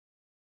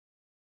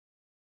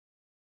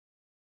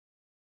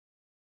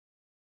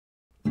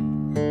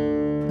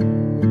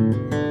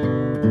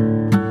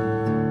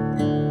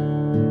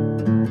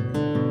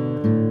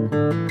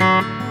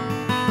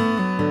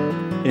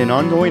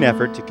an ongoing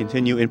effort to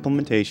continue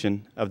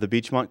implementation of the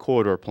Beechmont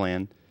Corridor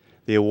Plan,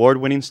 the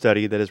award-winning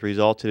study that has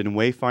resulted in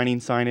wayfinding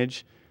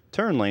signage,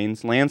 turn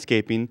lanes,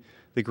 landscaping,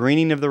 the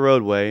greening of the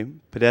roadway,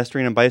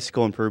 pedestrian and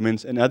bicycle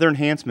improvements, and other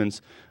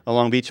enhancements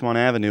along Beechmont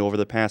Avenue over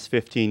the past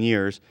 15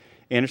 years,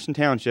 Anderson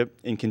Township,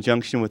 in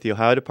conjunction with the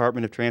Ohio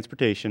Department of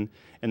Transportation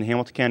and the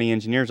Hamilton County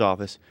Engineers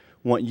Office,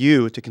 want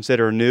you to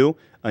consider a new,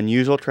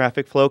 unusual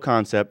traffic flow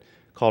concept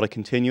called a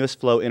continuous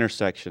flow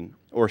intersection,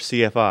 or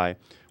CFI,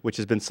 which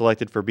has been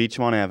selected for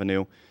Beechmont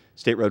Avenue,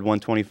 State Road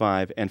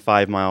 125, and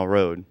 5 Mile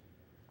Road.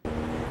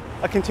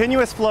 A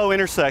continuous flow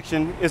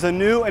intersection is a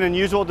new and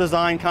unusual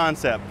design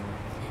concept.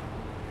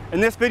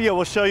 In this video,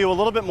 we'll show you a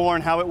little bit more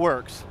on how it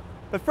works.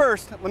 But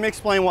first, let me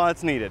explain why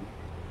it's needed.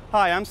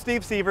 Hi, I'm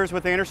Steve Sievers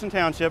with Anderson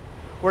Township,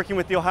 working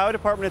with the Ohio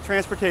Department of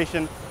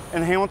Transportation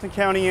and the Hamilton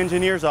County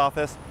Engineers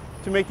Office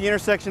to make the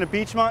intersection of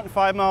Beechmont and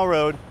 5 Mile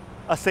Road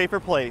a safer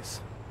place.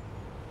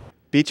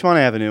 Beechmont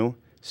Avenue,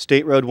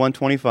 State Road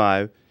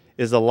 125,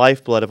 is the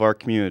lifeblood of our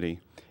community.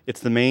 It's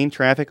the main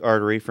traffic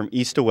artery from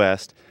east to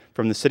west,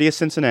 from the city of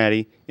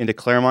Cincinnati into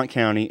Claremont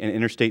County and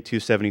Interstate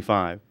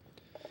 275.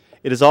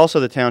 It is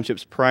also the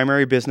township's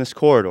primary business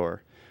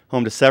corridor,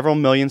 home to several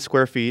million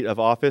square feet of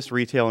office,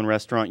 retail, and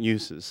restaurant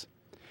uses.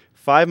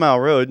 5 Mile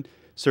Road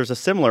serves a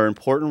similar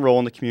important role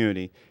in the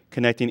community,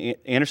 connecting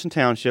Anderson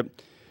Township,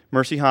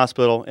 Mercy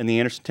Hospital, and the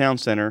Anderson Town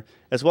Center,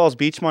 as well as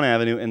Beechmont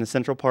Avenue and the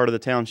central part of the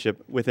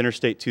township with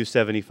Interstate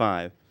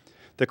 275.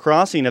 The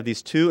crossing of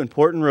these two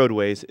important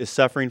roadways is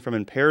suffering from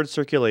impaired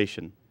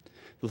circulation.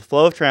 The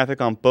flow of traffic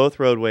on both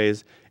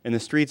roadways and the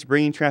streets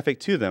bringing traffic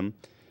to them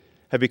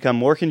have become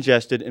more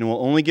congested and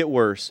will only get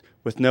worse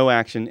with no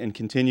action and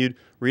continued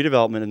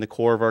redevelopment in the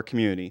core of our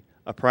community,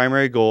 a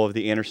primary goal of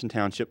the Anderson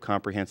Township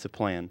Comprehensive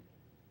Plan.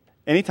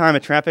 Anytime a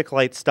traffic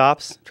light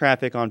stops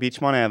traffic on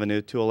Beechmont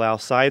Avenue to allow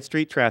side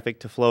street traffic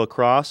to flow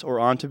across or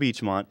onto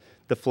Beechmont,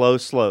 the flow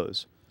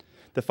slows.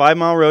 The 5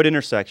 Mile Road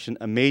intersection,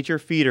 a major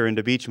feeder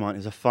into Beechmont,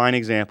 is a fine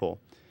example.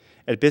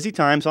 At busy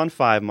times on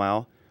 5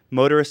 Mile,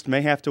 motorists may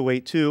have to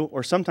wait 2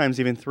 or sometimes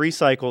even 3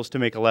 cycles to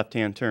make a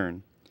left-hand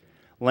turn.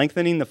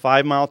 Lengthening the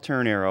 5 Mile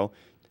turn arrow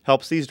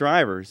helps these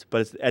drivers,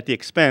 but it's at the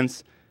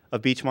expense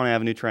of Beechmont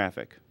Avenue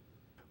traffic.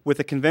 With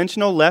a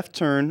conventional left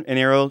turn and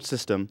arrow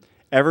system,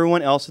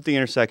 everyone else at the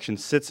intersection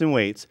sits and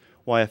waits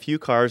while a few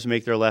cars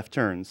make their left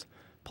turns.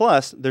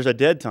 Plus, there's a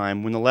dead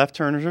time when the left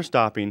turners are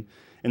stopping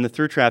and the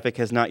through traffic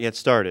has not yet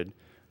started.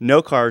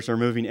 No cars are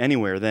moving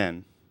anywhere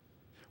then.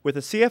 With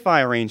a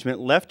CFI arrangement,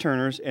 left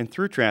turners and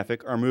through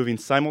traffic are moving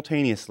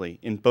simultaneously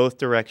in both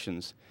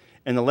directions,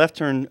 and the left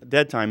turn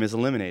dead time is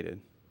eliminated.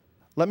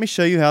 Let me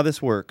show you how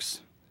this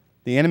works.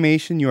 The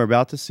animation you are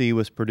about to see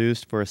was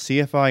produced for a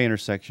CFI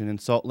intersection in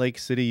Salt Lake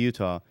City,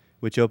 Utah,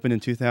 which opened in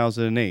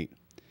 2008.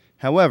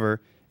 However,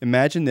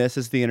 imagine this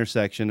as the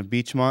intersection of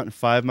Beechmont and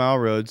 5 Mile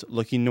Roads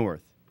looking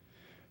north.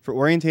 For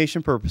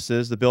orientation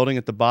purposes, the building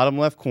at the bottom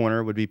left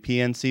corner would be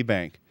PNC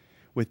Bank,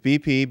 with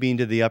BP being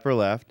to the upper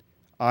left,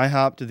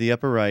 IHOP to the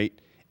upper right,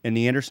 and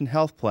the Anderson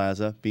Health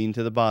Plaza being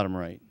to the bottom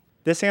right.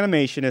 This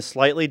animation is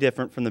slightly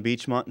different from the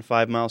Beechmont and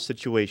 5 Mile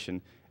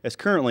situation, as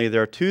currently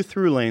there are 2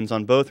 through lanes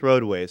on both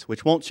roadways,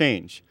 which won't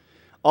change.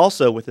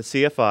 Also, with the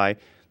CFI,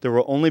 there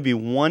will only be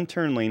 1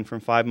 turn lane from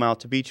 5 Mile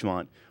to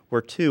Beechmont,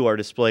 where 2 are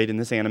displayed in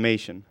this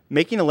animation.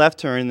 Making a left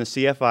turn in the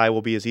CFI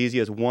will be as easy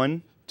as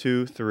 1,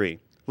 2, 3.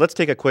 Let's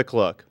take a quick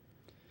look.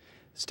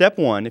 Step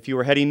 1, if you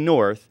are heading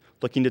north,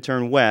 looking to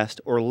turn west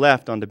or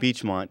left onto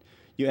Beechmont,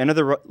 you enter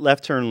the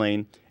left turn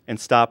lane and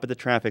stop at the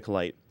traffic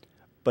light,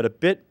 but a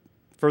bit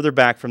further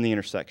back from the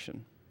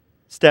intersection.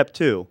 Step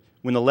 2,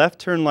 when the left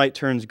turn light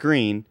turns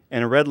green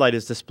and a red light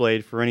is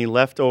displayed for any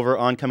leftover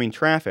oncoming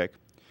traffic,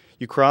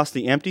 you cross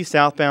the empty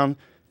southbound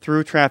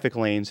through traffic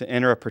lanes and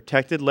enter a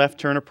protected left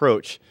turn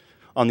approach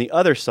on the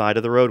other side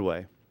of the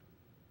roadway.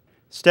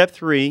 Step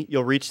 3,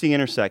 you'll reach the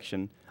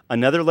intersection.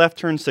 Another left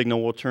turn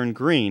signal will turn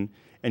green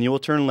and you will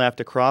turn left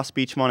across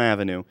Beechmont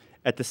Avenue.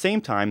 At the same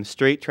time,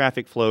 straight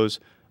traffic flows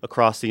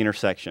across the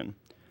intersection.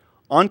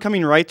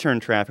 Oncoming right turn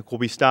traffic will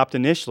be stopped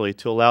initially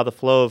to allow the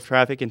flow of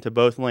traffic into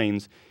both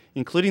lanes,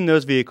 including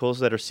those vehicles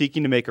that are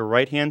seeking to make a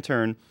right-hand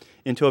turn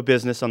into a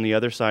business on the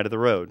other side of the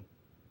road.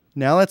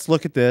 Now let's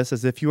look at this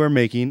as if you are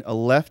making a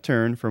left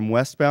turn from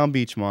westbound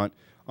Beechmont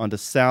onto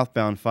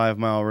southbound 5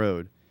 Mile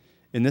Road.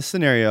 In this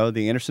scenario,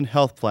 the Anderson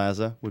Health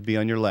Plaza would be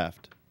on your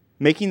left.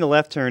 Making the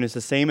left turn is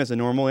the same as a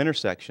normal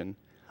intersection.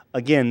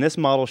 Again, this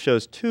model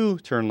shows 2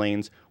 turn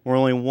lanes where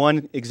only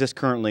 1 exists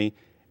currently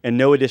and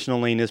no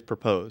additional lane is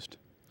proposed.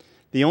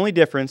 The only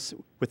difference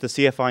with the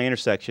CFI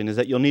intersection is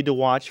that you'll need to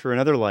watch for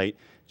another light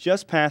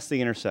just past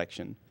the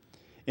intersection.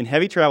 In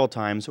heavy travel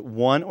times,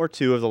 1 or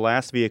 2 of the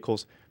last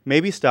vehicles may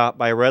be stopped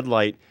by a red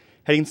light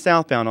heading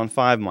southbound on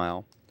 5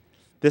 Mile.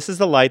 This is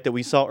the light that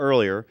we saw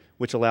earlier,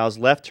 which allows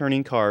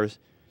left-turning cars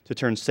to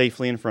turn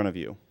safely in front of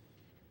you.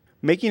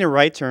 Making a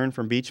right turn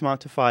from Beechmont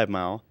to 5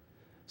 Mile,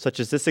 such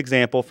as this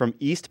example from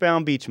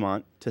eastbound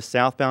Beechmont to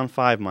southbound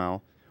 5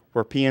 Mile,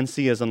 where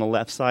PNC is on the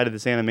left side of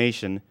this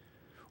animation,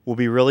 will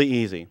be really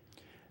easy.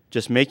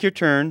 Just make your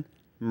turn,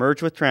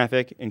 merge with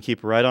traffic, and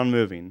keep right on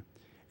moving.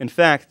 In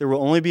fact, there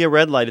will only be a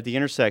red light at the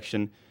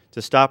intersection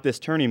to stop this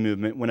turning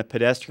movement when a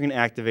pedestrian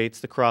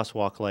activates the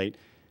crosswalk light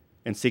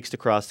and seeks to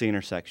cross the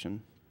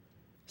intersection.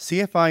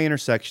 CFI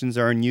intersections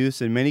are in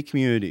use in many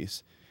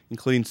communities,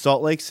 including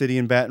Salt Lake City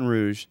and Baton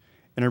Rouge,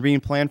 and are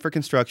being planned for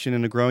construction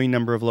in a growing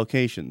number of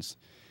locations.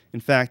 In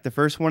fact, the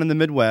first one in the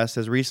Midwest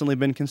has recently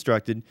been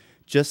constructed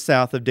just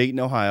south of Dayton,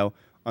 Ohio,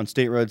 on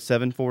State Road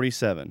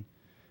 747.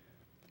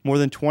 More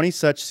than 20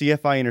 such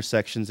CFI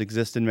intersections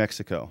exist in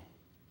Mexico.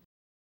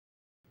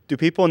 Do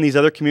people in these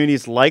other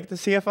communities like the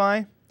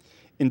CFI?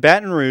 In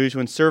Baton Rouge,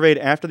 when surveyed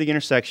after the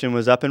intersection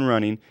was up and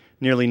running,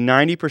 nearly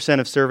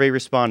 90% of survey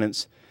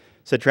respondents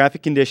said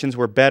traffic conditions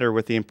were better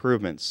with the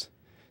improvements.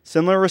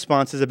 Similar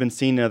responses have been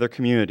seen in other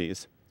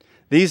communities.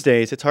 These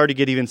days, it's hard to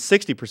get even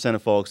 60%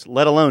 of folks,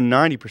 let alone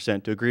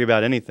 90%, to agree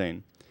about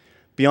anything.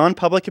 Beyond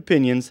public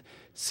opinions,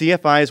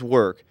 CFIs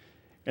work,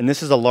 and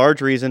this is a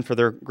large reason for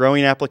their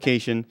growing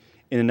application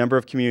in a number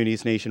of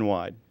communities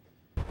nationwide.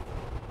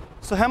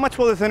 So how much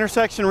will this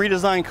intersection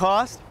redesign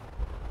cost?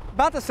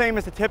 About the same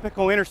as a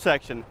typical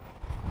intersection.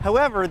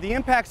 However, the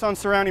impacts on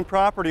surrounding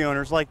property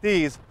owners like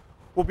these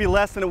will be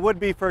less than it would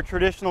be for a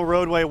traditional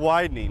roadway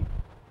widening.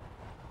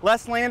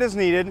 Less land is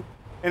needed,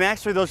 and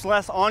actually there's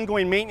less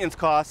ongoing maintenance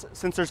costs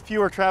since there's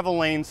fewer travel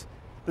lanes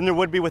than there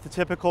would be with a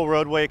typical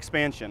roadway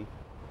expansion.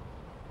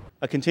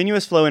 A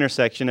continuous flow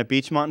intersection at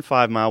Beechmont and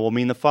 5 Mile will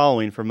mean the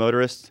following for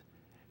motorists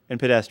and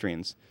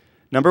pedestrians.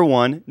 Number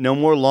one, no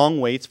more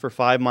long waits for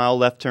 5 Mile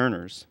left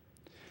turners.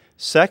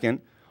 Second,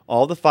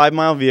 all the 5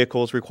 Mile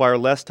vehicles require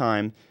less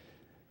time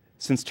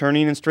since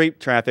turning and straight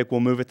traffic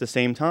will move at the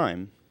same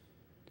time.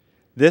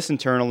 This in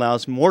turn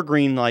allows more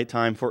green light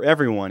time for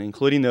everyone,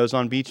 including those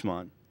on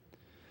Beechmont.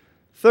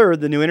 Third,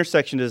 the new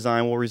intersection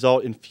design will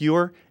result in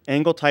fewer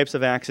angle types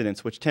of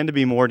accidents, which tend to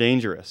be more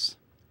dangerous.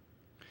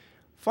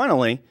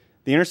 Finally,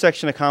 the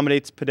intersection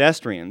accommodates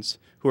pedestrians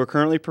who are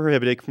currently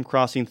prohibited from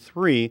crossing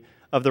 3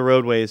 of the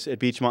roadways at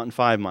Beechmont and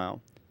 5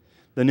 Mile.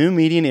 The new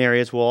median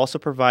areas will also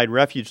provide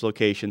refuge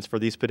locations for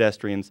these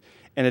pedestrians,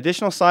 and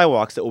additional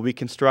sidewalks that will be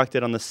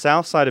constructed on the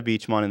south side of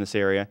Beechmont in this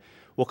area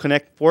will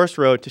connect Forest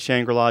Road to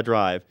Shangri-La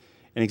Drive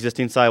and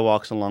existing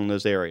sidewalks along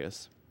those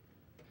areas.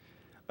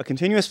 A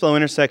continuous flow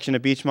intersection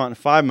at Beechmont and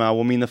 5 Mile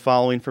will mean the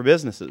following for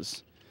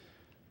businesses.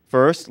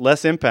 First,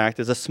 less impact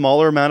as a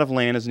smaller amount of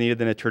land is needed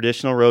than a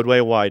traditional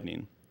roadway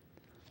widening.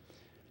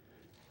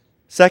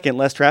 Second,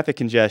 less traffic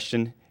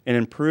congestion and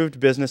improved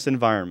business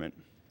environment.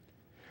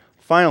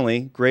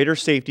 Finally, greater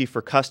safety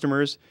for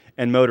customers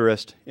and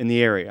motorists in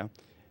the area.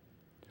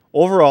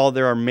 Overall,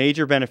 there are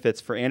major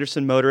benefits for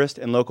Anderson motorists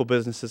and local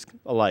businesses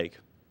alike.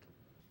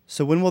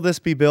 So when will this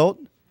be built?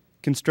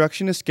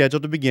 Construction is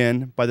scheduled to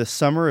begin by the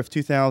summer of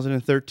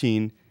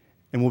 2013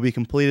 and will be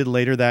completed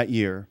later that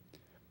year.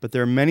 But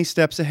there are many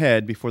steps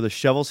ahead before the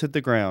shovels hit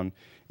the ground,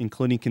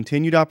 including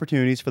continued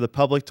opportunities for the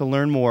public to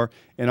learn more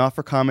and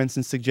offer comments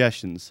and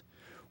suggestions.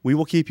 We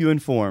will keep you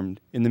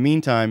informed. In the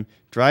meantime,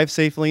 drive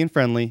safely and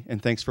friendly,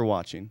 and thanks for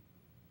watching.